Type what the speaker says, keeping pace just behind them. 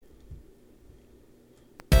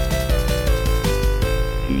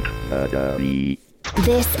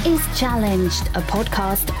This is Challenged, a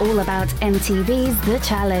podcast all about MTV's The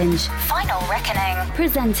Challenge Final Reckoning,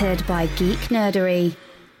 presented by Geek Nerdery.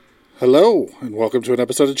 Hello, and welcome to an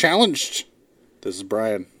episode of Challenged. This is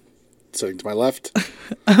Brian, sitting to my left.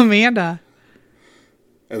 Amanda.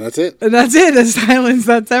 And that's it. That's it. The silence.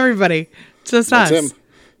 That's everybody. Just that's us.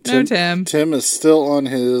 Tim. Tim is still on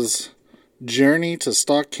his journey to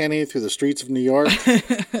stalk Kenny through the streets of New York.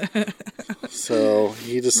 So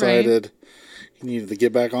he decided he needed to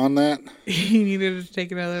get back on that. He needed to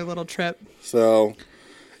take another little trip. So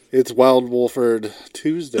it's Wild Wolford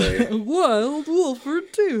Tuesday. Wild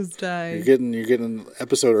Wolford Tuesday. You're getting an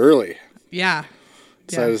episode early. Yeah.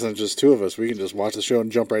 Decided it's not just two of us. We can just watch the show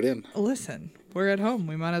and jump right in. Listen, we're at home.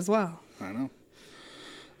 We might as well. I know.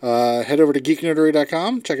 Head over to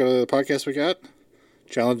geeknerdery.com. Check out the podcast we got.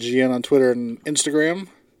 Challenge GN on Twitter and Instagram.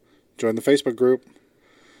 Join the Facebook group.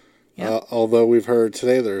 Yep. Although we've heard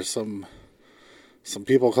today there's some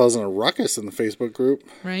people causing a ruckus in the Facebook group.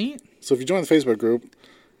 Right. So if you join the Facebook group,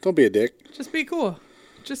 don't be a dick. Just be cool.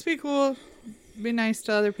 Just be cool. Be nice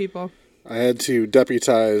to other people. I had to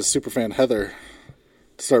deputize superfan Heather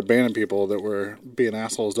to start banning people that were being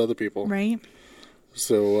assholes to other people. Right.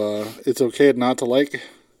 So it's okay not to like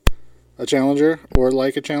a challenger or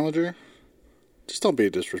like a challenger. Just don't be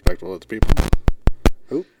disrespectful to people.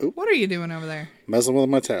 Oop. What are you doing over there? Messing with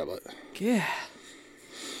my tablet. Yeah.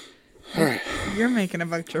 All right. You're making a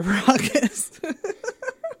bunch of ruckus.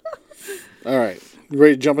 All right. You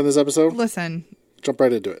ready to jump in this episode? Listen. Jump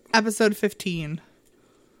right into it. Episode 15.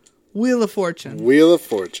 Wheel of Fortune. Wheel of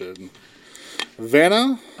Fortune.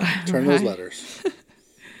 Vanna, turn those letters.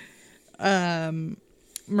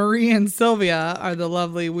 Marie and Sylvia are the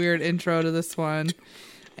lovely, weird intro to this one.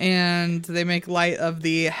 And they make light of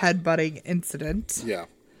the headbutting incident. Yeah.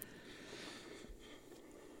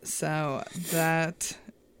 So that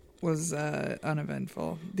was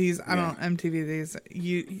uneventful. MTV,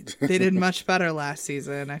 they did much better last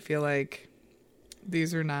season. I feel like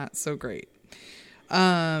these are not so great.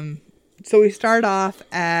 So we start off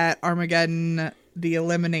at Armageddon, the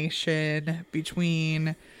elimination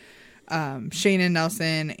between Shane and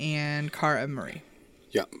Nelson and Cara and Marie.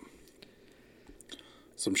 Yeah.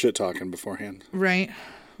 Some shit talking beforehand. Right.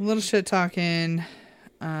 A little shit talking.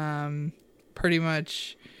 Pretty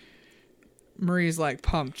much Marie's like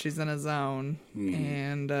pumped. She's in a zone.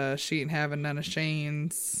 And she ain't having none of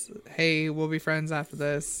Shane's. Hey, we'll be friends after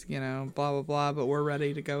this. You know, blah, blah, blah. But we're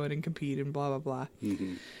ready to go in and compete and blah, blah, blah.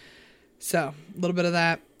 Mm-hmm. So, a little bit of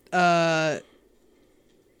that. The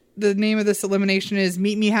name of this elimination is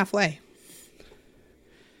Meet Me Halfway.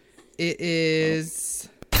 It is...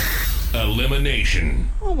 Elimination.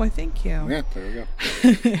 Oh, why, thank you. Yeah, there we go.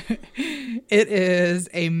 It is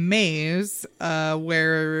a maze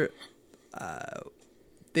where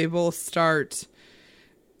they both start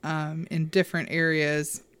in different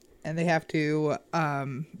areas, and they have to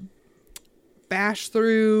bash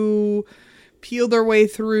through, peel their way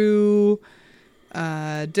through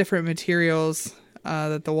different materials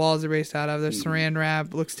that the walls are based out of. There's saran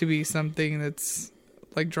wrap, looks to be something that's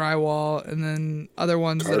like drywall, and then other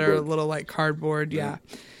ones that are a little like cardboard, that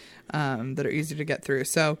are easy to get through.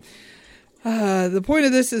 So the point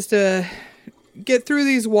of this is to get through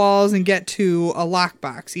these walls and get to a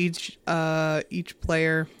lockbox. Each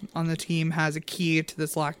player on the team has a key to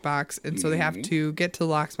this lockbox, and so they have to get to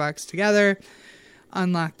the lockbox together,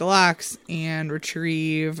 unlock the locks, and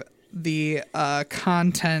retrieve the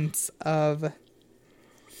contents of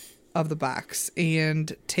the box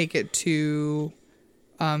and take it to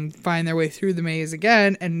find their way through the maze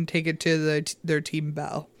again and take it to their team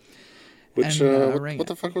bell. Which what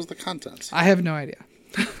the fuck was the contents? I have no idea.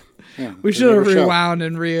 Yeah, we should have rewound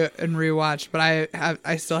and rewatched, but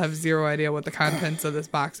I still have zero idea what the contents of this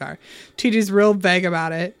box are. TJ's real vague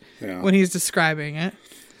about it when he's describing it.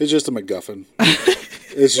 It's just a MacGuffin.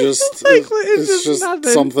 It's just it's just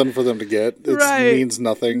something for them to get. It means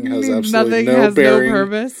nothing. Has absolutely no bearing. No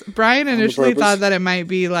purpose. Brian initially thought that it might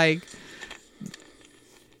be like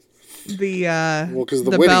the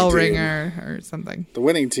bell ringer or something. The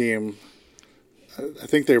winning team, I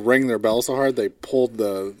think they rang their bell so hard they pulled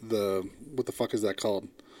the what the fuck is that called?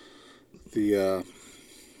 There's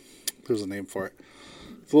a name for it.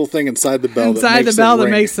 The little thing inside the bell. That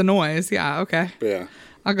makes the noise. Yeah. Okay. Yeah.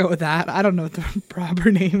 I'll go with that. I don't know what the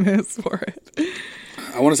proper name is for it.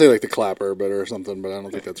 I want to say like the clapper, or something, but I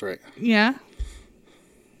don't think that's right. Yeah.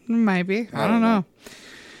 Might be. I don't know.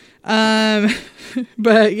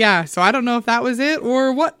 But yeah, so I don't know if that was it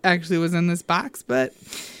or what actually was in this box, but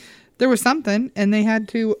there was something, and they had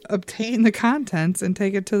to obtain the contents and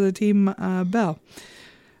take it to the team bell.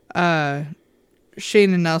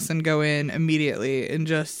 Shane and Nelson go in immediately and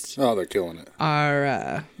just they're killing it.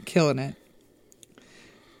 Are killing it.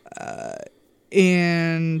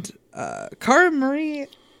 And Cara and Marie.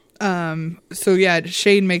 So yeah,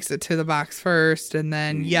 Shane makes it to the box first and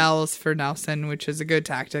then yells for Nelson, which is a good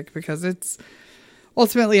tactic because it's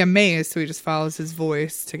ultimately a maze, so he just follows his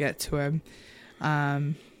voice to get to him.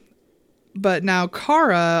 But now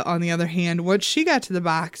Cara, on the other hand, once she got to the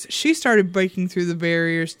box, she started breaking through the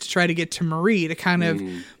barriers to try to get to Marie to kind of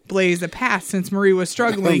blaze a path since Marie was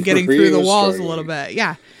struggling getting through the walls a little bit.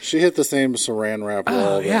 Yeah. She hit the same saran wrap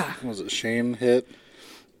wall that was it Shane hit,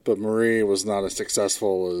 but Marie was not as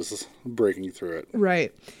successful as breaking through it.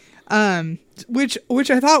 Right. Which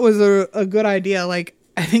I thought was a good idea. Like,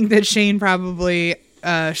 I think that Shane probably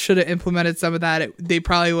should have implemented some of that. They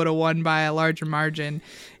probably would have won by a larger margin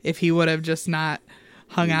if he would have just not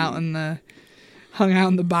hung out in the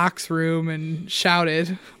box room and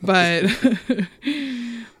shouted. But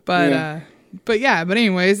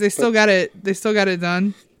anyways, they still got it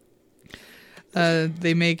done.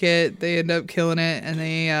 They make it. They end up killing it, and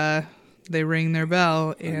they ring their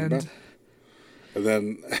bell, and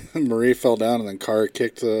then Marie fell down, and then Cara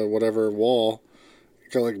kicked whatever wall.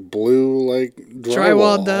 Got like blue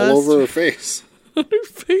drywall dust all over her face. On her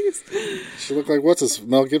face. She looked like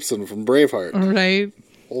Mel Gibson from Braveheart. Right.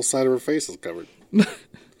 Whole side of her face is covered.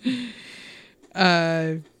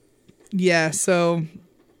 Yeah. So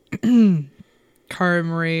Cara and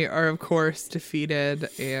Marie are of course defeated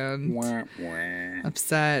and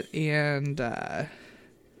upset, and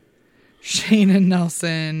Shane and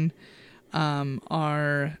Nelson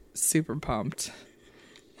are super pumped.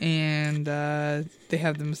 And they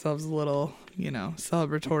have themselves a little,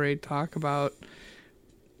 celebratory talk about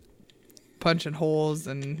punching holes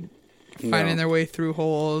and finding their way through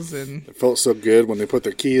holes. And it felt so good when they put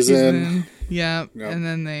their keys in. Yeah. Yep. And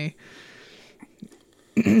then they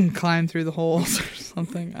climb through the holes or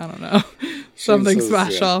something. I don't know. Something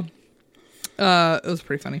special. Yeah. It was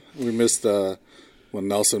pretty funny. We missed when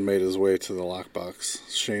Nelson made his way to the lockbox.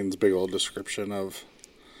 Shane's big old description of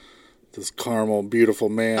this caramel, beautiful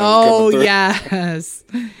man. Oh, yes.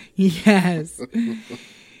 Yes.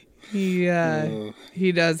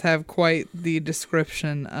 He does have quite the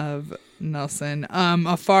description of Nelson.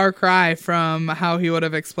 A far cry from how he would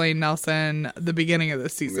have explained Nelson the beginning of the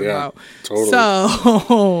season. Yeah, totally.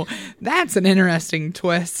 So, that's an interesting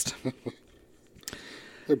twist.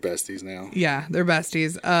 They're besties now. Yeah, they're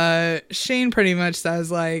besties. Shane pretty much says,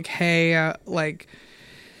 hey,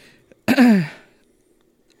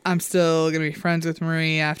 I'm still going to be friends with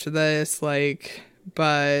Marie after this,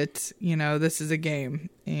 but, this is a game,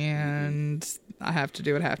 and I have to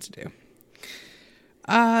do what I have to do.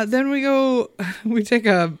 Then we take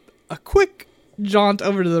a quick jaunt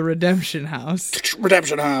over to the Redemption House.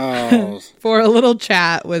 Redemption House! For a little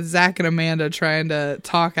chat with Zach and Amanda trying to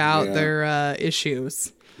talk out their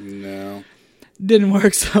issues. No. Didn't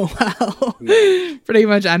work so well. No. Pretty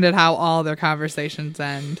much ended how all their conversations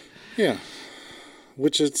end. Yeah.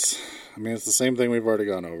 Which it's the same thing we've already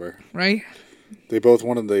gone over. Right? They both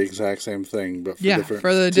wanted the exact same thing, but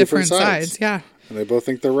for the different sides. Yeah. And they both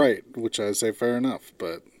think they're right, which I say fair enough,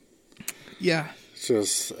 but yeah. It's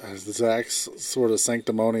just Zach's sort of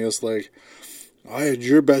sanctimonious, I had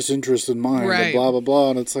your best interest in mind, right. Blah, blah, blah.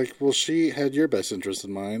 And it's well, she had your best interest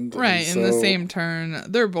in mind. Right, in the same turn.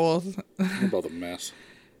 They're both a mess.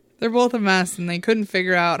 They're both a mess, and they couldn't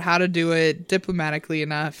figure out how to do it diplomatically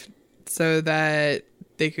enough so that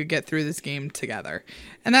they could get through this game together.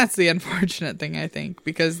 And that's the unfortunate thing, I think,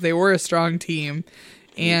 because they were a strong team,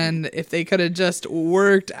 and if they could have just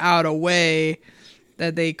worked out a way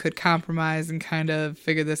that they could compromise and kind of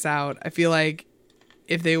figure this out, I feel like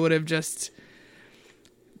if they would have just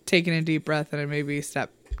taken a deep breath and maybe a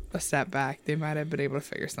step back, they might have been able to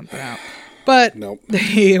figure something out. But nope.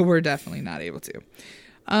 They were definitely not able to.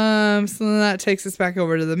 So then that takes us back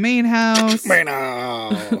over to the main house. Main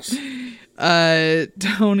house.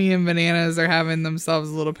 Tony and Bananas are having themselves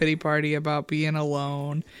a little pity party about being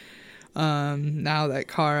alone. Now that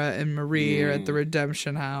Cara and Marie are at the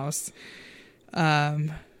Redemption House.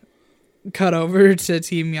 Cut over to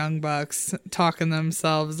Team Young Bucks talking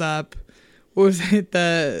themselves up. What was it?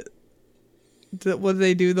 What did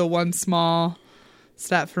they do? The one small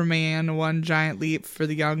step for man, one giant leap for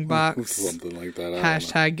the Young Bucks. Something like that.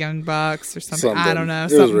 Hashtag Young Bucks or something. I don't know.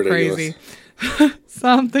 Something crazy.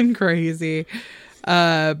 Something crazy.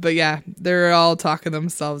 But yeah, they're all talking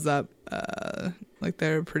themselves up like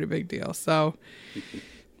they're a pretty big deal. So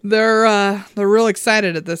they're real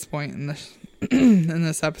excited at this point in this in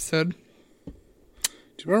this episode.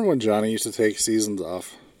 Do you remember when Johnny used to take seasons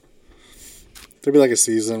off? There'd be like a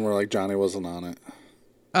season where like Johnny wasn't on it.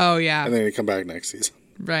 Oh, yeah. And then he'd come back next season.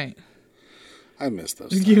 Right. I miss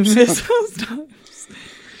those times. You miss those times.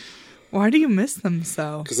 Why do you miss them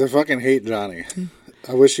so? Because I fucking hate Johnny.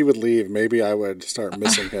 I wish he would leave. Maybe I would start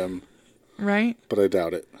missing him. Right? But I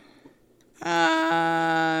doubt it.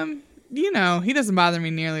 You know, he doesn't bother me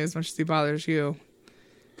nearly as much as he bothers you.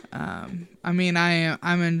 I mean,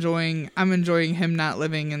 I'm enjoying him not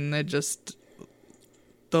living in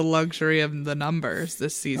the luxury of the numbers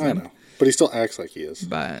this season. I know, but he still acts like he is.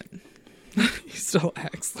 But he still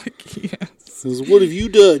acts like he is. Says, "What have you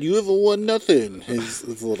done? You haven't won nothing."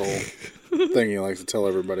 His little thing he likes to tell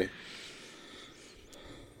everybody.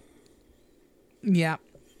 Yeah.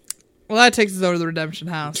 Well, that takes us over to the Redemption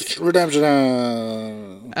House. Redemption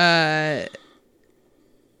House.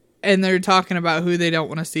 And they're talking about who they don't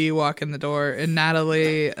want to see walk in the door. And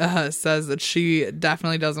Natalie says that she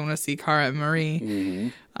definitely doesn't want to see Cara and Marie.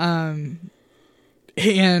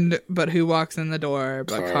 Mm-hmm. But who walks in the door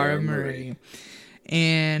but Cara and Marie.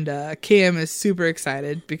 And Cam is super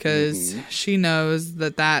excited because she knows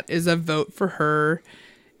that is a vote for her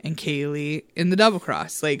and Kaylee in the double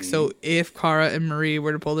cross. Like, so if Cara and Marie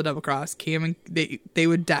were to pull the double cross, they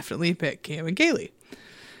would definitely pick Cam and Kaylee.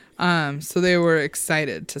 So they were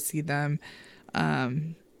excited to see them.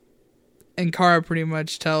 And Cara pretty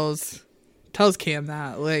much tells Cam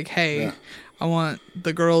that, like, hey, I want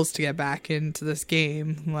the girls to get back into this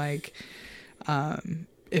game. Like,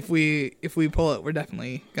 if we pull it, we're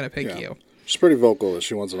definitely going to pick you. She's pretty vocal that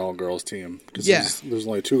she wants an all-girls team. Because there's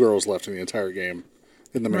only 2 girls left in the entire game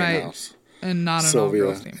in the main house. And not an Sylvia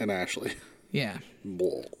all-girls team. and Ashley. Yeah.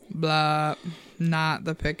 Blah. Not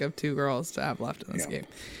the pick of 2 girls to have left in this game.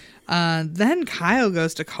 Then Kyle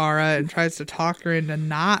goes to Cara and tries to talk her into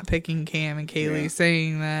not picking Cam and Kaylee,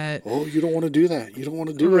 saying that... Oh, you don't want to do that. You don't want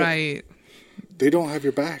to do it. Right. They don't have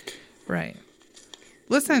your back. Right.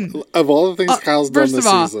 Listen... Of all the things Kyle's done this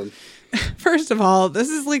season... First of all, this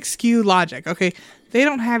is like skewed logic, okay? They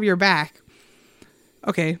don't have your back.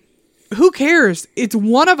 Okay. Who cares? It's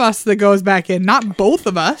one of us that goes back in, not both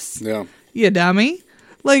of us. Yeah. You dummy.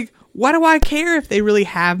 Like, why do I care if they really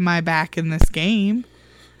have my back in this game?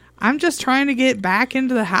 I'm just trying to get back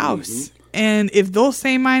into the house. Mm-hmm. And if they'll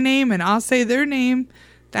say my name and I'll say their name,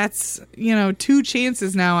 that's, 2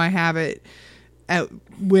 chances now I have it at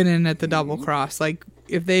winning at the double cross. Like,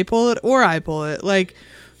 if they pull it or I pull it. Like,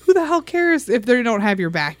 who the hell cares if they don't have your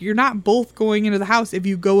back? You're not both going into the house if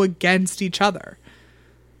you go against each other.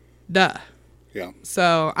 Duh. Yeah.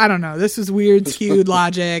 So I don't know. This is weird, skewed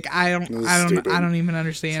logic. I don't even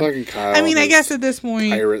understand. Fucking Kyle. I mean, I guess at this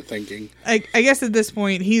point, pirate thinking. I guess at this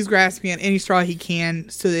point, he's grasping at any straw he can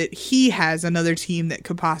so that he has another team that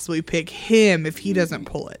could possibly pick him if he doesn't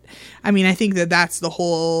pull it. I mean, I think that's the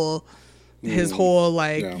whole, his whole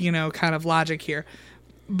kind of logic here.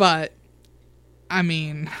 But I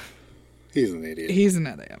mean, he's an idiot. He's an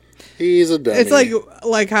idiot. He's a dummy. It's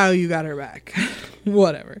like how you got her back.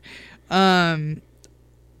 Whatever.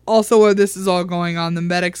 Also, while this is all going on, the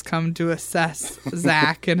medics come to assess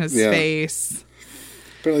Zach and his face.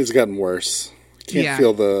 Apparently he's gotten worse. Can't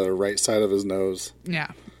feel the right side of his nose.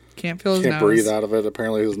 Yeah. Can't feel his nose. Can't breathe out of it.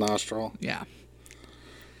 Apparently his nostril. Yeah.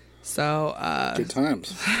 So, good times.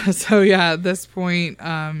 So, yeah, at this point,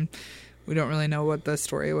 we don't really know what the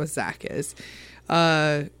story with Zach is.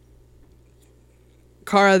 Cara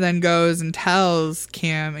then goes and tells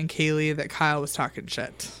Cam and Kaylee that Kyle was talking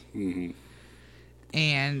shit. Mm-hmm.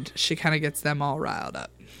 And she kind of gets them all riled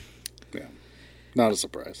up. Yeah. Not a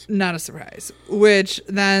surprise. Not a surprise. Which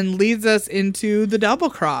then leads us into the double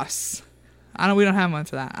cross. We don't have one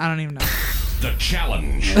for that. I don't even know. The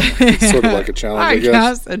challenge. Sort of like a challenge, I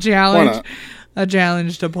guess. A challenge. Why not? A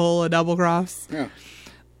challenge to pull a double cross. Yeah.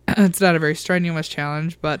 It's not a very strenuous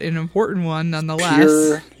challenge, but an important one nonetheless.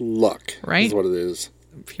 Pure luck. Right? Is what it is.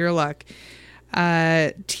 Pure luck.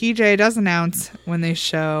 TJ does announce when they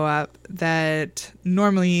show up that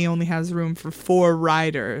normally he only has room for 4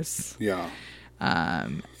 riders. Yeah.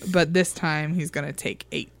 But this time he's going to take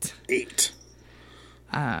 8. 8.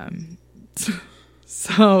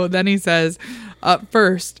 So then he says, up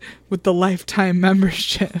first with the lifetime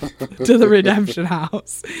membership to the Redemption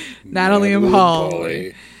House, Natalie and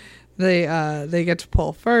Paulie. They get to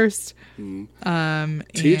pull first.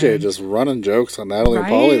 TJ just running jokes on Natalie and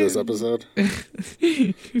Paulie this episode.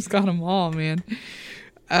 He's got them all, man. What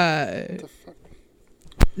the fuck?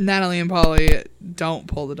 Natalie and Paulie don't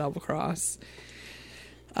pull the double cross.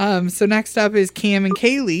 So next up is Cam and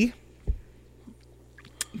Kaylee.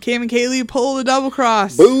 Cam and Kaylee pull the double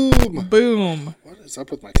cross. Boom. Boom. What is up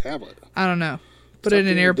with my tablet? I don't know. Put it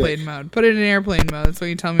in airplane mode. Put it in airplane mode. That's what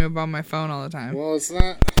you tell me about my phone all the time. Well, it's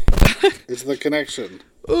not. It's the connection.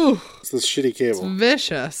 Ooh. It's this shitty cable. It's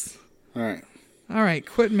vicious. All right.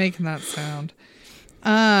 Quit making that sound.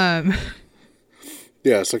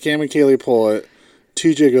 Yeah, so Cam and Kaylee pull it.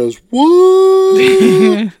 TJ goes,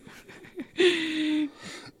 what?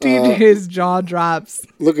 TJ's jaw drops.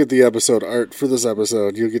 Look at the episode art for this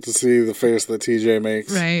episode. You'll get to see the face that TJ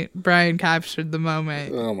makes. Right. Brian captured the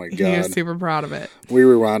moment. Oh, my God. He was super proud of it. We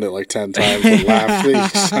rewound it like 10 times and laughed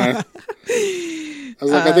each time. I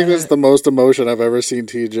was like, I think that's the most emotion I've ever seen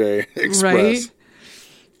TJ express. Right?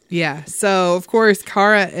 Yeah. So, of course,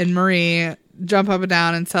 Cara and Marie jump up and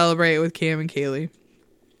down and celebrate with Cam and Kaylee.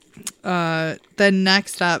 Then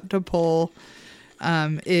next up to pull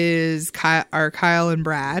is Kyle and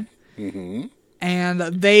Brad. Mm-hmm. And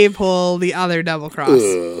they pull the other double cross.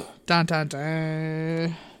 Dun, dun,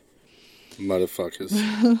 dun.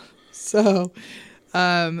 Motherfuckers. So,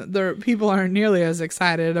 the people aren't nearly as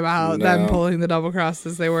excited about them pulling the double cross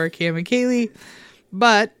as they were Cam and Kaylee.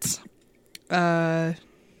 But they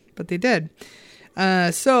did.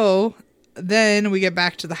 So then we get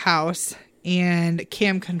back to the house and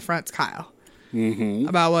Cam confronts Kyle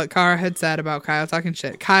about what Cara had said about Kyle talking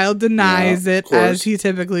shit. Kyle denies it as he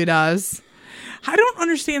typically does. I don't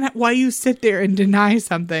understand why you sit there and deny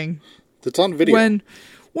something. That's on video.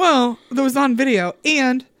 That was on video.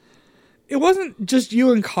 And it wasn't just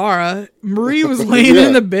you and Cara. Marie was laying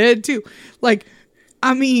in the bed too. Like,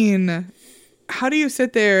 I mean, how do you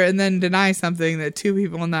sit there and then deny something that two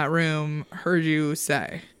people in that room heard you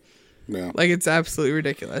say? Yeah. Like, it's absolutely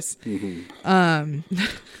ridiculous.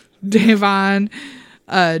 Devon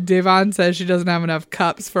says she doesn't have enough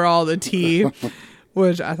cups for all the tea,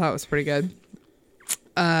 which I thought was pretty good.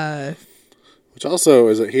 Which also,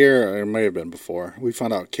 is it here, or it may have been before, we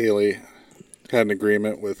found out Kaylee had an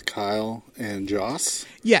agreement with Kyle and Joss.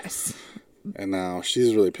 Yes. And now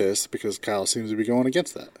she's really pissed because Kyle seems to be going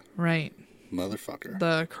against that. Right. Motherfucker.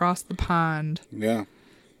 The across the pond. Yeah.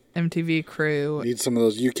 MTV crew. Need some of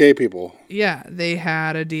those UK people. Yeah, they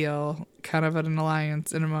had a deal, kind of an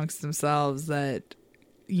alliance in amongst themselves that,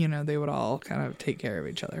 they would all kind of take care of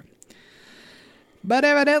each other. But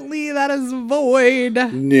evidently that is void.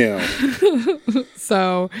 No.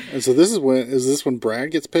 So this is when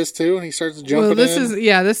Brad gets pissed too and he starts jumping in? This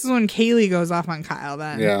is when Kaylee goes off on Kyle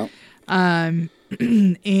then. Yeah. And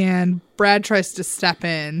Brad tries to step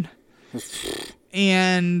in.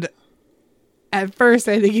 And at first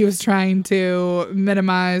I think he was trying to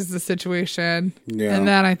minimize the situation. Yeah. And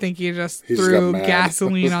then I think he just threw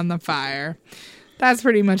gasoline on the fire. That's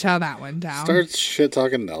pretty much how that went down. Starts shit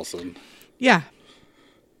talking Nelson. Yeah.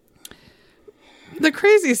 The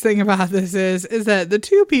craziest thing about this is that the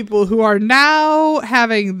two people who are now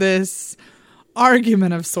having this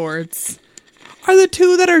argument of sorts are the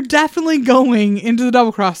two that are definitely going into the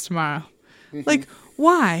double cross tomorrow. Mm-hmm. Like,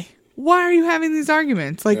 why? Why are you having these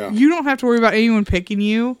arguments? Like, you don't have to worry about anyone picking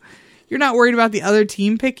you. You're not worried about the other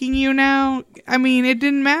team picking you now. I mean, it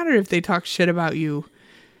didn't matter if they talked shit about you,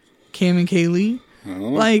 Cam and Kaylee. Oh.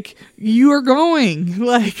 Like, you are going.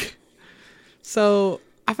 Like, so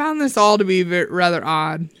I found this all to be rather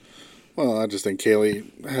odd. Well, I just think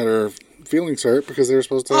Kaylee had her feelings hurt because they were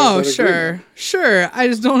supposed to. Oh, sure. I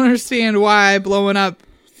just don't understand why blowing up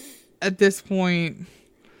at this point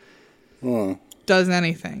does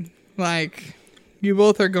anything. Like, you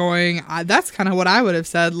both are going. That's kind of what I would have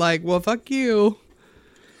said. Like, well, fuck you.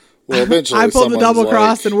 Well, eventually, I pulled the double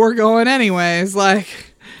cross and we're going anyways. Like,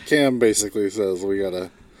 Cam basically says we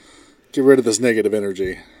gotta get rid of this negative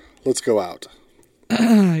energy. Let's go out.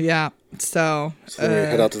 Yeah. So we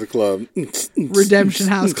head out to the club. Redemption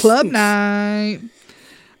House Club night.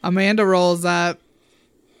 Amanda rolls up.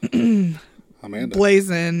 Blazing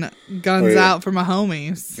guns out for my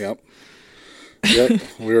homies. Yep.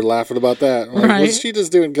 We were laughing about that. Like, right? What's she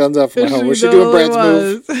just doing guns out for my homies? Was she doing Brad's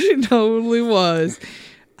move? She totally was.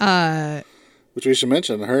 Which we should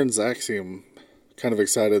mention, her and Zach seem kind of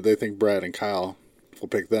excited. They think Brad and Kyle will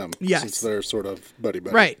pick them. Yes. Since they're sort of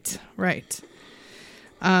buddy-buddy. Right.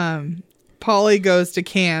 Paulie goes to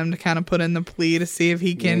Cam to kind of put in the plea to see if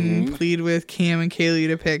he can plead with Cam and Kaylee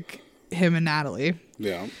to pick him and Natalie.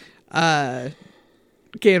 Yeah.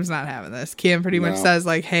 Cam's not having this. Cam pretty much says,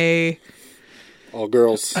 like, hey, all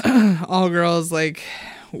girls, like,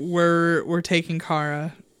 we're taking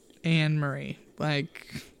Cara and Marie.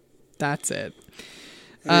 Like, that's it.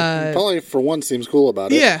 Paulie, for one, seems cool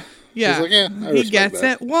about it. Yeah. He's like, he gets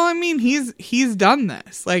it. Well, I mean, he's done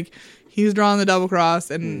this. Like, he's drawn the double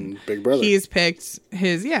cross, and Big Brother. He's picked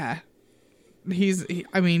his He's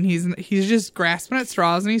just grasping at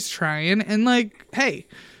straws and he's trying. And like, hey,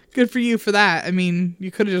 good for you for that. I mean,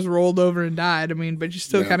 you could have just rolled over and died. I mean, but you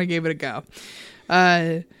still kind of gave it a go.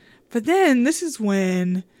 But then this is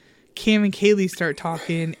when Cam and Kaylee start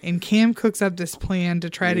talking, and Cam cooks up this plan to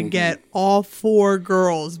try to get all 4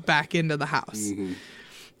 girls back into the house.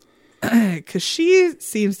 Because she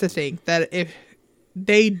seems to think that if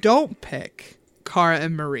they don't pick Cara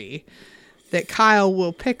and Marie, that Kyle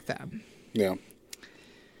will pick them. Yeah.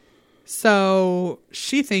 So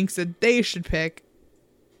she thinks that they should pick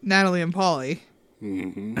Natalie and Polly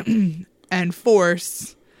and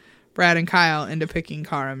force Brad and Kyle into picking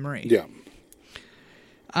Cara and Marie. Yeah.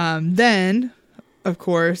 Then, of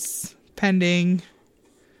course, pending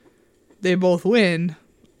they both win,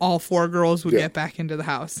 all 4 girls would get back into the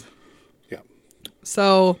house. Yeah.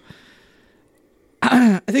 So,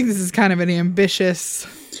 I think this is kind of an ambitious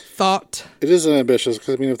thought. It is an ambitious,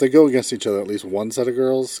 because, I mean, if they go against each other, at least one set of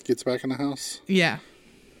girls gets back in the house. Yeah.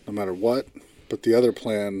 No matter what. But the other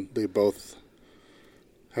plan, they both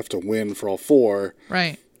have to win for all 4.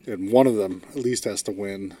 Right. And one of them at least has to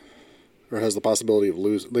win, or has the possibility of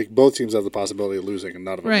losing. Like, both teams have the possibility of losing, and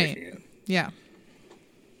none of them making it. Yeah.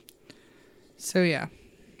 So, yeah.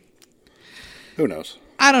 Who knows?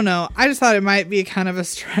 I don't know. I just thought it might be kind of a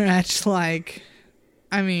stretch. Like,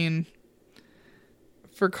 I mean,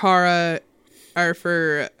 for Cara, or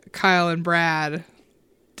for Kyle and Brad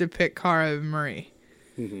to pick Cara and Marie.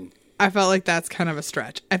 I felt like that's kind of a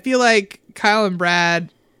stretch. I feel like Kyle and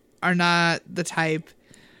Brad are not the type,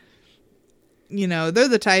 you know, they're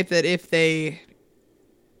the type that if they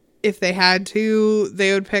had to,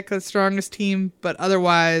 they would pick the strongest team, but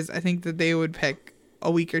otherwise I think that they would pick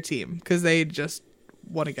a weaker team because they just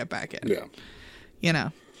want to get back in. Yeah. You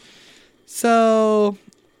know. So,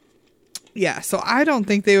 yeah, so I don't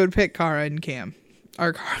think they would pick Cara and Cam.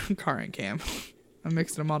 Or Cara and Cam. I'm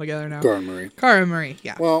mixing them all together now. Cara and Marie. Cara and Marie,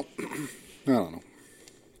 yeah. Well, I don't know.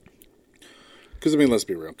 Because, I mean, let's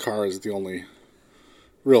be real. Cara is the only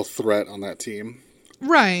real threat on that team.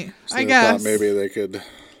 Right, So I I guess. thought maybe they could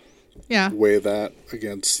Yeah, weigh that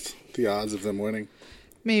against the odds of them winning.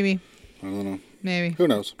 maybe. I don't know. Maybe. Who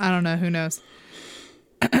knows? I don't know. Who knows?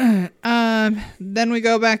 Then we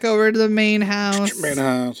go back over to the main house. Man,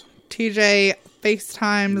 TJ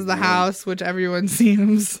FaceTimes the house, which everyone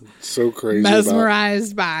seems so crazy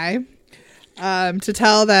mesmerized by, to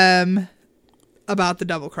tell them about the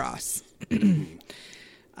double cross. And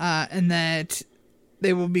that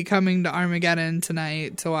they will be coming to Armageddon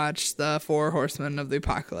tonight to watch the 4 Horsemen of the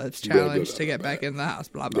Apocalypse challenge to get back in the house.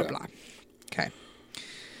 Blah, blah, blah. Okay.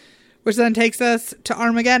 Which then takes us to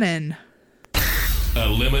Armageddon.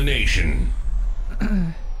 Elimination.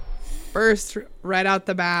 First, right out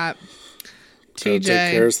the bat, Gotta TJ.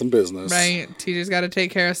 take care of some business. Right. TJ's got to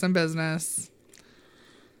take care of some business.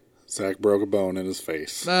 Zach broke a bone in his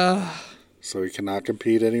face. Ugh. So he cannot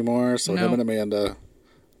compete anymore. So Nope. him and Amanda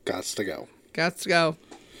gots to go. Got to go.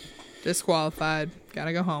 Disqualified.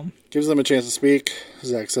 Gotta go home. Gives them a chance to speak.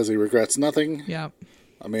 Zach says he regrets nothing. Yep.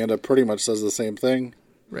 Amanda pretty much says the same thing.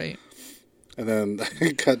 Right. And then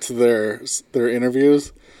cut to their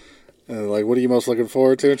interviews. And they're like, what are you most looking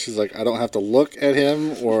forward to? And she's like, I don't have to look at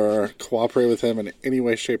him or cooperate with him in any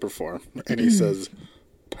way, shape, or form. And he says,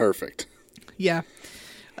 perfect. Yeah.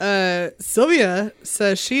 Sylvia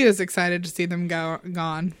says she is excited to see them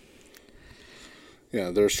gone.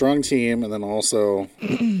 Yeah, they're a strong team. And then also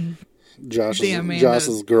Amanda,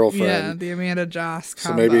 Josh's girlfriend. Yeah, the Amanda Joss So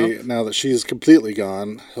combo. maybe now that she's completely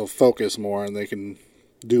gone, he'll focus more and they can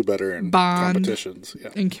do better in Bond competitions. Yeah.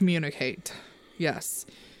 and communicate. Yes.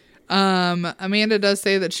 Amanda does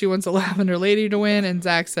say that she wants a Lavender Lady to win, and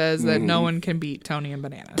Zach says that no one can beat Tony and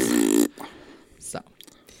Bananas. So,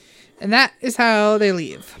 and that is how they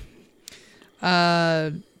leave.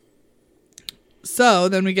 So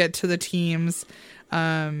then we get to the teams.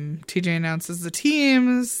 TJ announces the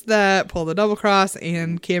teams that pull the double cross,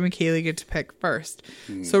 and Cam and Kaylee get to pick first.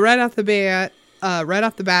 So right off the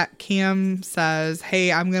bat, Cam says,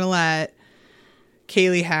 "Hey, I'm gonna let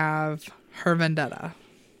Kaylee have her vendetta,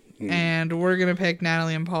 and we're gonna pick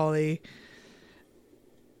Natalie and Polly."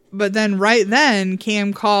 But then, right then,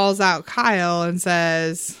 Cam calls out Kyle and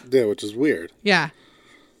says, Yeah, which is weird. "Yeah,"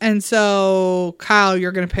 and so Kyle,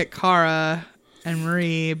 you're gonna pick Cara and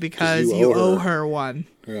Marie because you owe her one.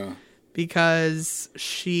 Yeah. Because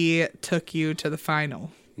she took you to the final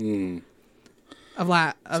of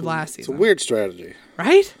last season. It's a weird strategy.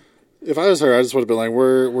 Right? If I was her, I just would have been like,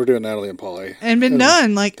 we're doing Natalie and Polly. And been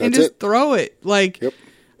done. Like, and just it. throw it. Like, Yep.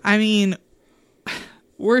 I mean,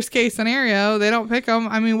 worst case scenario, they don't pick them.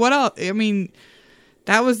 I mean, what else? I mean,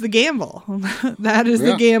 that was the gamble. That is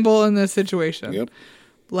the gamble in this situation. Yep.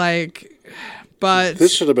 Like, but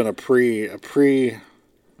This should have been a pre-talk.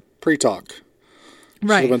 right. Should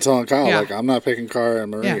have been telling Kyle, Yeah. like, I'm not picking Cara and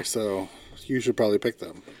Marie, Yeah. so you should probably pick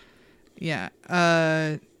them. Yeah.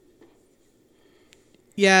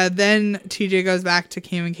 Yeah, then TJ goes back to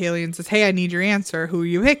Cam and Kaylee and says, hey, I need your answer. Who are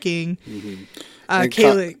you picking? Mm-hmm.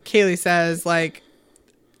 Kaylee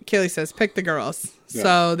says, pick the girls. Yeah.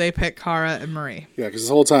 So they pick Cara and Marie. Yeah, because this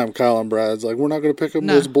whole time Kyle and Brad's like, we're not going to pick them.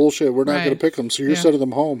 No. It's bullshit. We're not Right. going to pick them. So you're Yeah. sending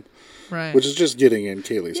them home. Right. Which is just getting in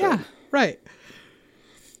Kaylee's Yeah, head. right.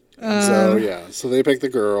 So they pick the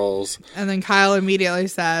girls. And then Kyle immediately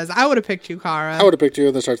says, I would have picked you, Cara. I would have picked you,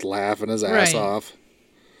 and then starts laughing his ass Right. off.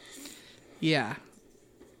 Yeah.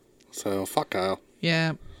 So, fuck Kyle.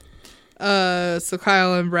 Yeah. So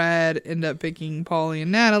Kyle and Brad end up picking Paulie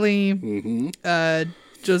and Natalie. Mm-hmm.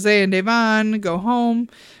 Jose and Devon go home,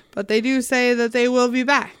 but they do say that they will be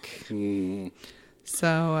back. Mm.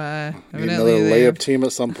 So, Need another layup team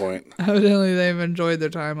at some point. evidently they've enjoyed their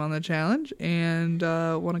time on the challenge and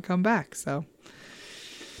want to come back. So,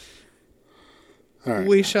 All right.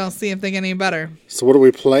 we shall see if they get any better. So what are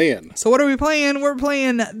we playing? So, what are we playing? We're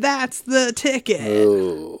playing That's the Ticket.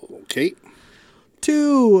 Okay.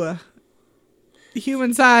 2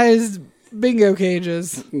 human-sized bingo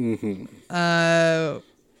cages. Mm-hmm.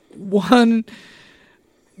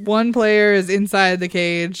 One player is inside the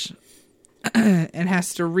cage and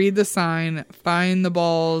has to read the sign, find the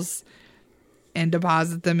balls, and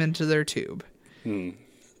deposit them into their tube.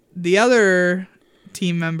 The other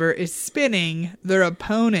team member is spinning their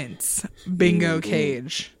opponent's bingo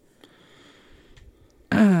cage.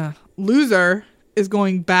 Loser is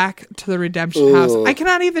going back to the redemption house. I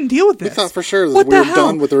cannot even deal with this. We thought for sure that What we the were hell?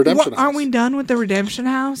 done with the redemption house. Aren't we done with the redemption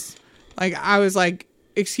house? Like, I was like,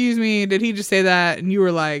 excuse me, did he just say that? And you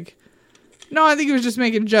were like, no, I think he was just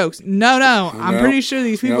making jokes. No, I'm pretty sure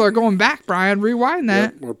these people are going back, Brian. Rewind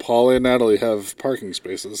that. Yep, where Paul and Natalie have parking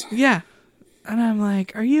spaces. Yeah. And I'm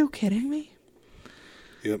like, are you kidding me?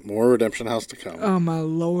 Yep, more redemption house to come. Oh, my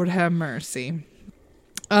Lord have mercy.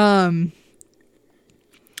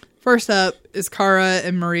 First up is Cara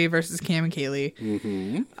and Marie versus Cam and Kaylee.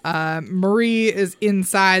 Mm-hmm. Marie is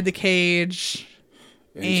inside the cage.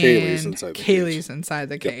 And Kaylee's inside the Kaylee's cage. inside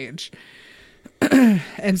the cage.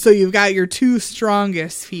 And so you've got your 2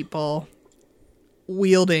 strongest people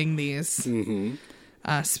wielding these,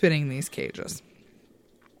 spinning these cages.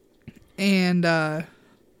 And at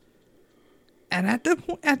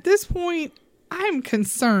this point, I'm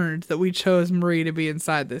concerned that we chose Marie to be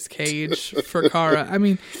inside this cage for Cara. I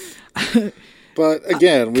mean, but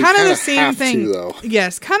again, we kind of the have same thing. to, though.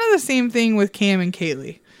 Yes, kind of the same thing with Cam and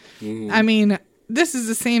Kaylee. I mean, this is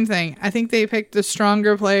the same thing. I think they picked the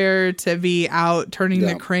stronger player to be out turning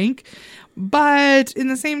the crank. But in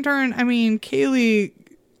the same turn, I mean, Kaylee,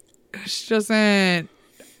 she doesn't,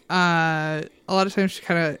 a lot of times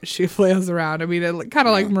she flails around. I mean, kind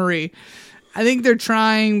of like Marie. I think they're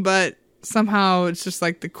trying, but somehow it's just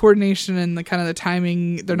like the coordination and the kind of the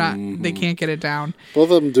timing, they're not, they can't get it down.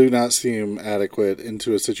 Both of them do not seem adequate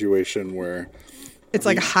into a situation where It's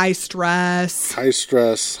like high stress.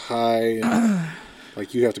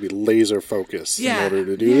 Like you have to be laser focused in order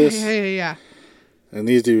to do this. Yeah. And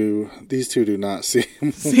these two do not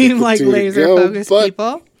Seem like laser focused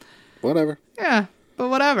people. Whatever. Yeah, but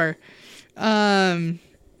whatever. Ends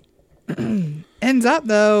up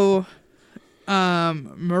though,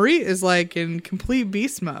 Marie is like in complete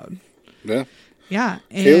beast mode. Yeah. Yeah.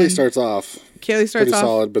 And Kaylee starts off pretty off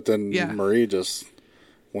solid, but then Marie just,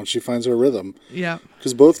 once she finds her rhythm. Yeah.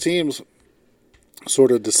 Because both teams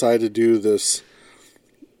sort of decide to do this,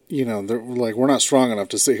 they're like, we're not strong enough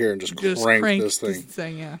to sit here and just crank this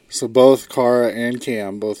thing. Yeah. So both Cara and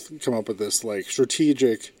Cam both come up with this like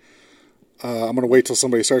strategic, I'm going to wait till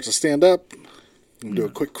somebody starts to stand up, and do a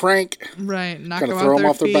quick crank. Right. Knock Kind them of throw them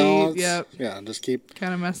off off their feet. balance. Yep. Yeah, just keep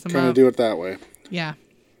kind of mess them kind up. of do it that way. Yeah.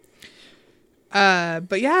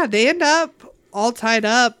 But yeah, they end up all tied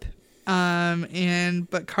up.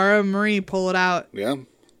 But Cara and Marie pull it out. Yeah.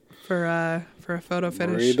 For a photo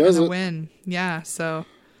finish Marie does and a it. win. Yeah, so.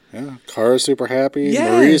 Yeah, Cara's super happy.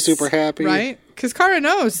 Yes, Marie's super happy. Right? Because Cara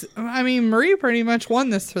knows. I mean, Marie pretty much won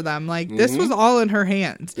this for them. Like, this was all in her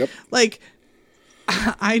hands. Yep. Like,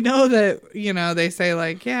 I know that, they say,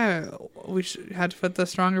 like, yeah, we had to put the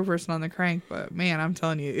stronger person on the crank. But, man, I'm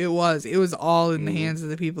telling you, it was all in the hands of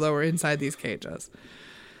the people that were inside these cages.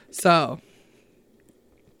 So,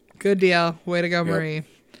 good deal. Way to go, Marie.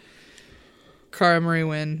 Cara and Marie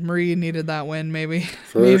win. Marie needed that win, maybe.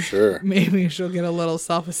 For sure. Maybe she'll get a little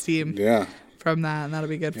self-esteem from that, and that'll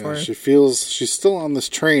be good for her. She feels she's still on this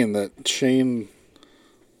train that Shane,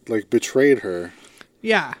 betrayed her.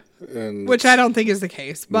 Yeah. And which I don't think is the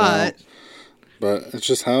case, but... No, but it's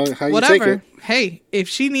just how you whatever. take it. Hey, if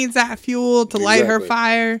she needs that fuel to light her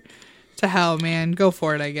fire, to hell, man. Go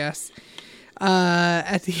for it, I guess.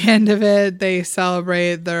 At the end of it, they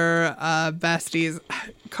celebrate their besties.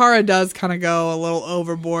 Kara does kind of go a little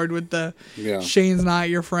overboard with the Shane's not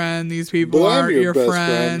your friend. These people aren't your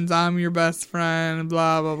friends. I'm your best friend.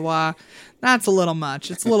 Blah, blah, blah. That's a little much.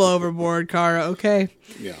 It's a little overboard, Kara. Okay.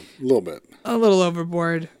 Yeah, a little bit. A little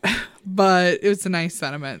overboard. But it was a nice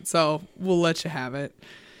sentiment. So we'll let you have it.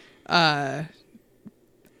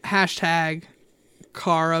 Hashtag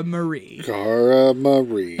Cara Marie. Cara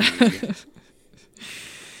Marie.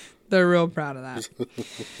 They're real proud of that.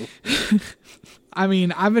 I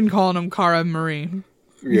mean, I've been calling them Cara Marie.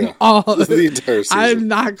 Yeah. The entire season. I'm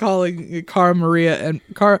not calling it Cara Maria and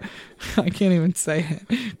Cara. I can't even say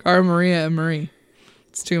it. Cara Maria and Marie.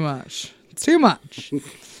 It's too much. It's too much.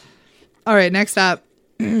 All right, next up,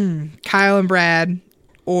 Kyle and Brad,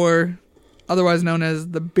 or otherwise known as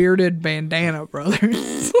the Bearded Bandana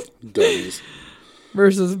Brothers. Dummies.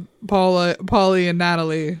 Versus Paulie and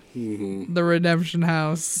Natalie, the Redemption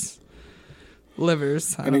House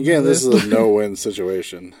livers. And again, this is a no-win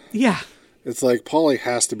situation. Yeah. It's like Paulie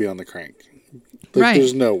has to be on the crank. Right.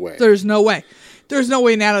 There's no way. There's no way. There's no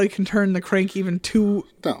way Natalie can turn the crank even 2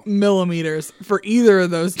 millimeters for either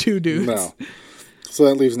of those two dudes. No. So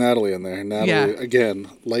that leaves Natalie in there. Natalie, again,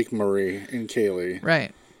 like Marie and Kaylee.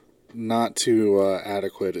 Right. Not too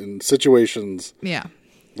adequate in situations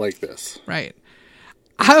like this. Right.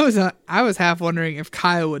 I was half wondering if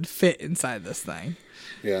Kyle would fit inside this thing.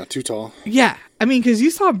 Yeah, too tall. Yeah. I mean, because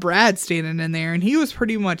you saw Brad standing in there, and he was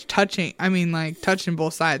pretty much touching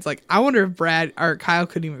both sides. Like, I wonder if Brad or Kyle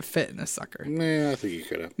couldn't even fit in this sucker. Nah, I think he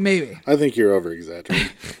could have. Maybe. I think you're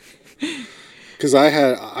over-exaggerating. Because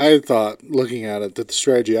I thought, looking at it, that the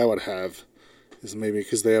strategy I would have is maybe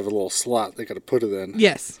because they have a little slot they got to put it in.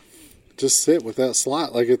 Yes. Just sit with that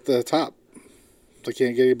slot, like at the top. They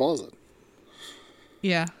can't get any balls in.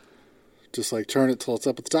 Yeah. Just like turn it till it's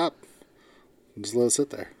up at the top. And just let it sit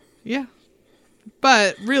there. Yeah.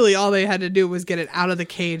 But really all they had to do was get it out of the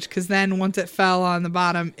cage, because then once it fell on the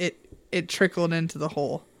bottom, it trickled into the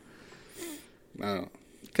hole. Oh.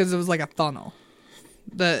 Because it was like a funnel.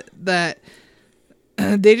 That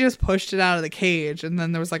they just pushed it out of the cage, and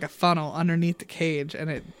then there was like a funnel underneath the cage, and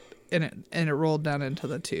it rolled down into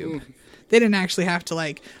the tube. They didn't actually have to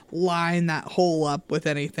like line that hole up with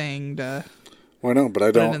anything to. Well, I know, but I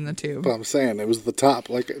don't. Put it in the tube. But I'm saying it was the top.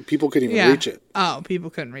 Like people couldn't even reach it. Oh, people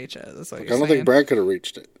couldn't reach it. That's what like, you're I don't saying. think Brad could have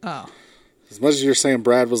reached it. Oh. As much as you're saying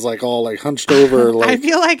Brad was like all like hunched over. Like I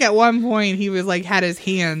feel like at one point he was like had his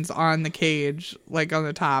hands on the cage, like on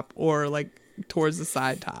the top, or like towards the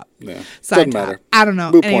side top. Yeah. Side Doesn't top. matter. I don't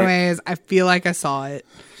know. Moot Anyways, I feel like I saw it.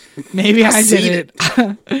 Maybe I didn't.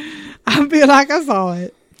 I feel like I saw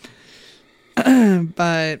it.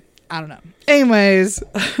 But I don't know. Anyways,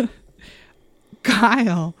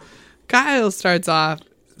 Kyle starts off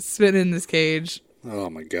spinning this cage. Oh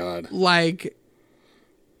my God. Like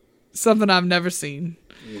something I've never seen.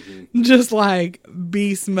 Mm-hmm. Just like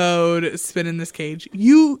beast mode spinning this cage.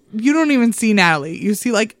 You don't even see Natalie. You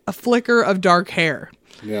see like a flicker of dark hair.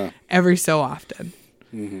 Yeah. Every so often.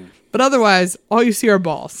 Mm-hmm. But otherwise, all you see are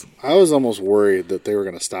balls. I was almost worried that they were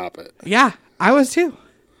going to stop it. Yeah, I was too.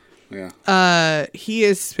 Yeah. He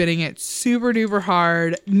is spinning it super duper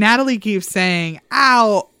hard. Natalie keeps saying,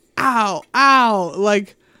 ow, ow, ow.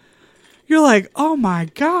 Like, you're like, oh my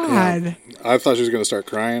God. Yeah. I thought she was going to start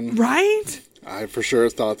crying. Right? I for sure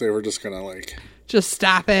thought they were just going to like. Just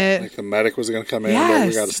stop it. Like the medic was going to come in. Yes, Like,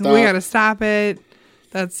 we got to stop. We got to stop it.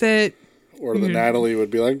 That's it. Or the Natalie would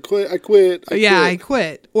be like, I quit. I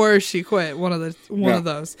quit. Or she quit. One of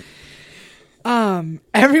those.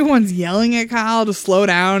 Everyone's yelling at Kyle to slow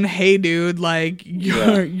down. Hey dude, like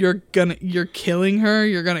you're killing her.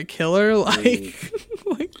 You're gonna kill her. Like,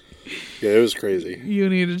 like yeah, it was crazy. You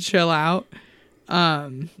need to chill out.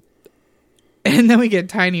 And then we get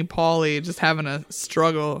Tiny Paulie just having a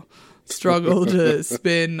struggle to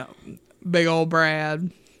spin big old Brad.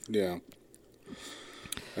 Yeah.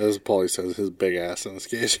 As Paulie says, his big ass in this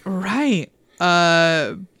cage. Right.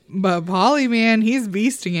 But Paulie, man, he's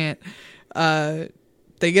beasting it.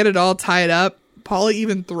 They get it all tied up. Paulie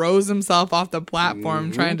even throws himself off the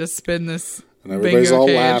platform trying to spin this and everybody's bingo all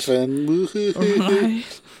cage. laughing.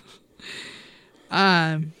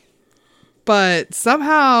 Right. But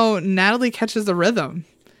somehow Natalie catches the rhythm.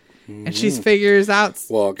 And she figures out...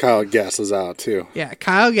 Well, Kyle gasses out, too. Yeah,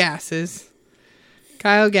 Kyle gasses,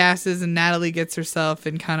 and Natalie gets herself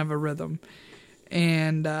in kind of a rhythm.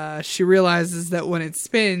 And she realizes that when it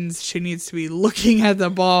spins, she needs to be looking at the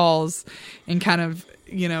balls and kind of,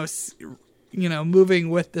 moving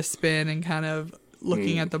with the spin and kind of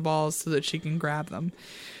looking at the balls so that she can grab them.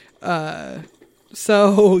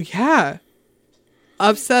 So, yeah.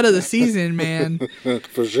 upset of the season, man.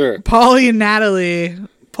 For sure. Paulie and Natalie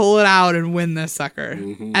pull it out and win this sucker.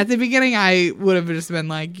 Mm-hmm. At the beginning, I would have just been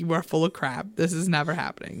like, you are full of crap. This is never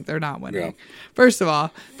happening. They're not winning. Yeah. First of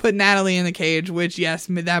all, put Natalie in the cage, which, yes,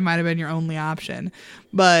 that might have been your only option.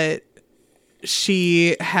 But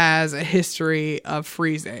she has a history of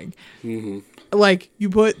freezing. Mm-hmm. Like, you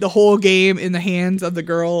put the whole game in the hands of the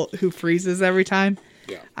girl who freezes every time.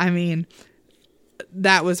 Yeah. I mean,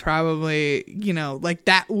 that was probably, like,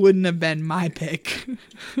 that wouldn't have been my pick.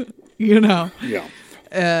 Yeah.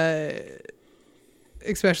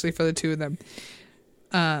 Especially for the two of them.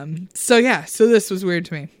 So this was weird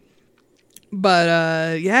to me.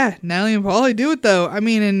 But, Natalie and Paulie do it, though. I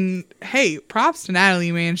mean, and, hey, props to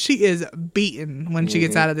Natalie, man. She is beaten when she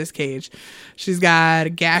gets out of this cage. She's got a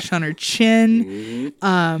gash on her chin.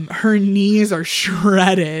 Mm-hmm. Her knees are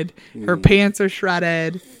shredded. Her pants are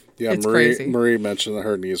shredded. Yeah, it's crazy. Marie mentioned that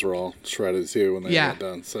her knees were all shredded, too, when they got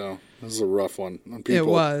done. So, this is a rough one on people.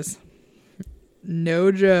 It was.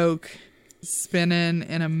 No joke. Spinning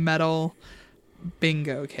in a metal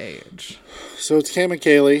bingo cage. So, it's Cam and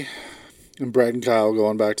Kaylee. And Brad and Kyle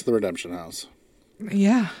going back to the Redemption House.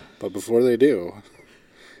 Yeah. But before they do,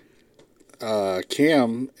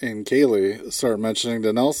 Cam and Kaylee start mentioning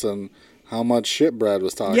to Nelson how much shit Brad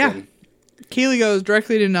was talking. Yeah. Kaylee goes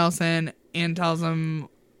directly to Nelson and tells him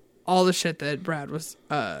all the shit that Brad was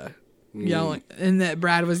yelling, and that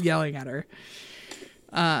Brad was yelling at her.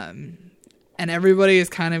 And everybody is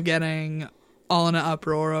kind of getting all in an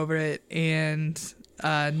uproar over it. And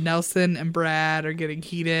Nelson and Brad are getting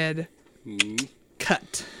heated.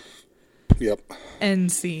 Cut. Yep.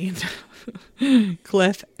 End scene.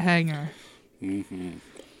 Cliffhanger. Mm-hmm.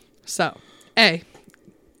 So, A,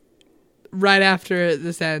 right after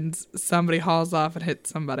this ends, somebody hauls off and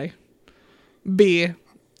hits somebody. B,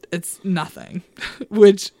 it's nothing,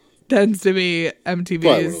 which tends to be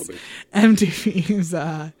MTV's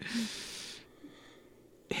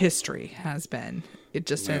history has been. It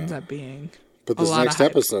just ends up being. But this next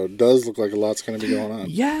episode does look like a lot's going to be going on.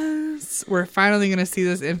 Yes. We're finally going to see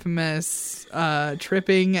this infamous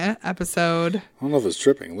tripping episode. I don't know if it's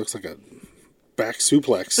tripping. It looks like a back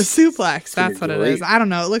suplex. A suplex. That's what it is. I don't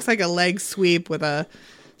know. It looks like a leg sweep with a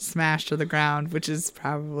smash to the ground, which is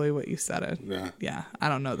probably what you said it. Yeah. Yeah. I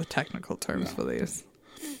don't know the technical terms for these.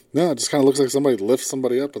 No, it just kind of looks like somebody lifts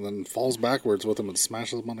somebody up and then falls backwards with them and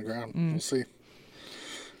smashes them on the ground. We'll see.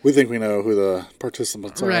 We think we know who the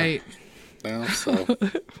participants are. Right. Now, so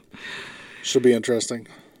should be interesting.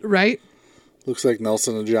 Right. Looks like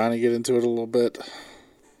Nelson and Johnny get into it a little bit.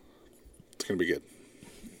 It's going to be good.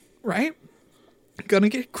 Right. Gonna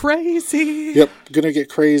get crazy. Yep. Gonna get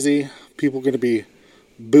crazy. People going to be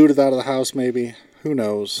booted out of the house maybe. Who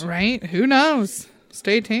knows? Right. Who knows?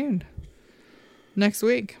 Stay tuned. Next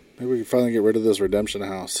week. Maybe we can finally get rid of this Redemption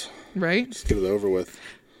House. Right. Just get it over with.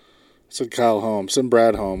 Send Kyle home. Send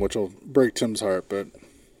Brad home, which will break Tim's heart, but...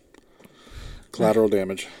 Collateral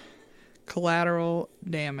damage. Collateral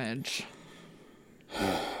damage.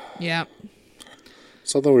 Yep.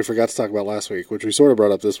 Something we forgot to talk about last week, which we sort of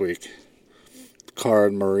brought up this week. Cara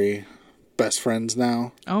and Marie, best friends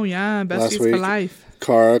now. Oh, yeah. Besties for life.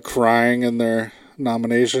 Cara crying in their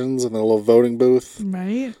nominations in the little voting booth.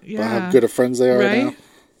 Right. Yeah. About how good of friends they are now.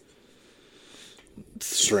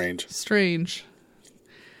 Strange.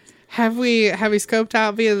 Have we scoped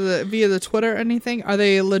out via the Twitter or anything? Are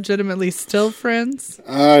they legitimately still friends?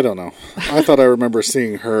 I don't know. I thought I remember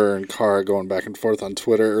seeing her and Cara going back and forth on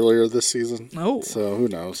Twitter earlier this season. Oh. So who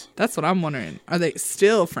knows? That's what I'm wondering. Are they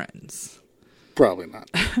still friends? Probably not.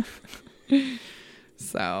 I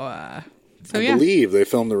believe they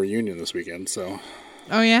filmed the reunion this weekend, so.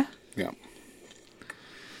 Oh, yeah? Yeah.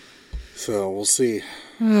 So we'll see.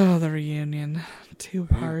 Oh, the reunion. 2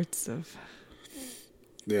 parts of...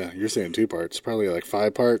 Yeah, you're saying 2 parts. Probably like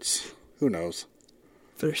 5 parts. Who knows?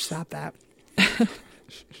 Better stop that.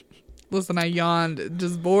 Listen, I yawned. It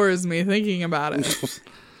just bores me thinking about it.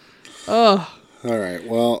 Oh. All right.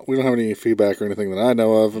 Well, we don't have any feedback or anything that I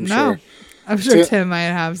know of. I'm sure Tim might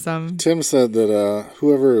have some. Tim said that the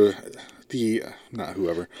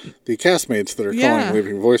castmates that are calling and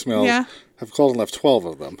leaving voicemails have called and left 12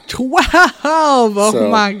 of them. 12? Oh,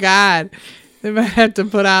 my God. They might have to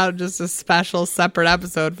put out just a special separate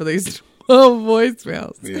episode for these 12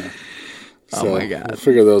 voicemails. Yeah. Oh, my God. We'll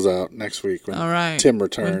figure those out next week when Tim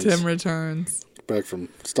returns. Back from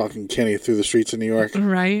stalking Kenny through the streets of New York.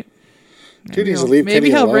 Right. Maybe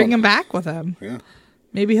he'll bring him back with him. Yeah.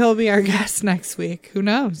 Maybe he'll be our guest next week. Who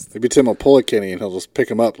knows? Maybe Tim will pull at Kenny and he'll just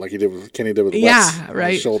pick him up like Kenny did with Wes. On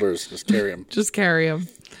his shoulders. Just carry him. Just carry him.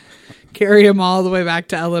 Carry him all the way back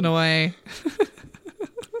to Illinois.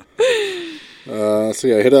 So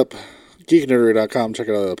yeah, hit up geeknerdery.com. Check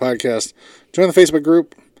out the podcast. Join the Facebook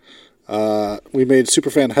group. We made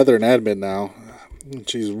superfan Heather an admin now.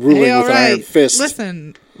 She's ruling with an iron fist.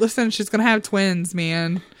 Listen. She's gonna have twins,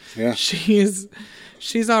 man. Yeah. She's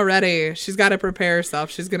already. She's got to prepare herself.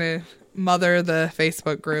 She's gonna mother the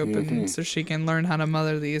Facebook group, and so she can learn how to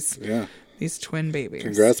mother these twin babies.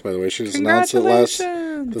 Congrats, by the way. She just announced it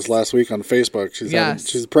this last week on Facebook.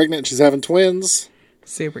 She's pregnant. She's having twins.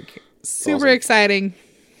 Super cute. Super exciting.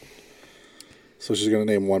 So she's gonna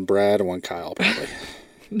name one Brad and one Kyle, probably.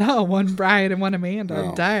 No, one Brian and one Amanda.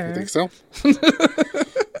 Oh, Dire. you think so?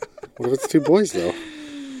 What if it's two boys, though?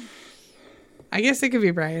 I guess it could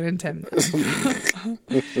be Brian and Tim. And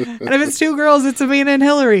if it's two girls, it's Amanda and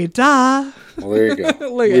Hillary. Duh. Well, there you go.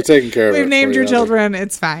 We're taking care of it. We've named your children.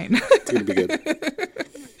 It's fine. It's going to be good.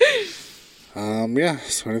 Yeah.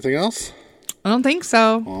 So anything else? I don't think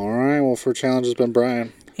so. All right. Well, for challenge has been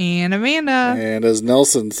Brian. And Amanda. And as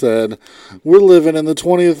Nelson said, we're living in the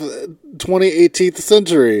 2018th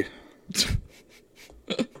century. The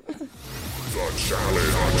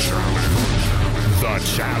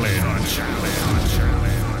challenge.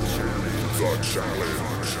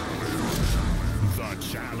 The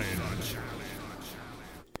challenge.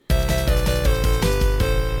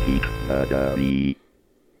 Geek Nerdery.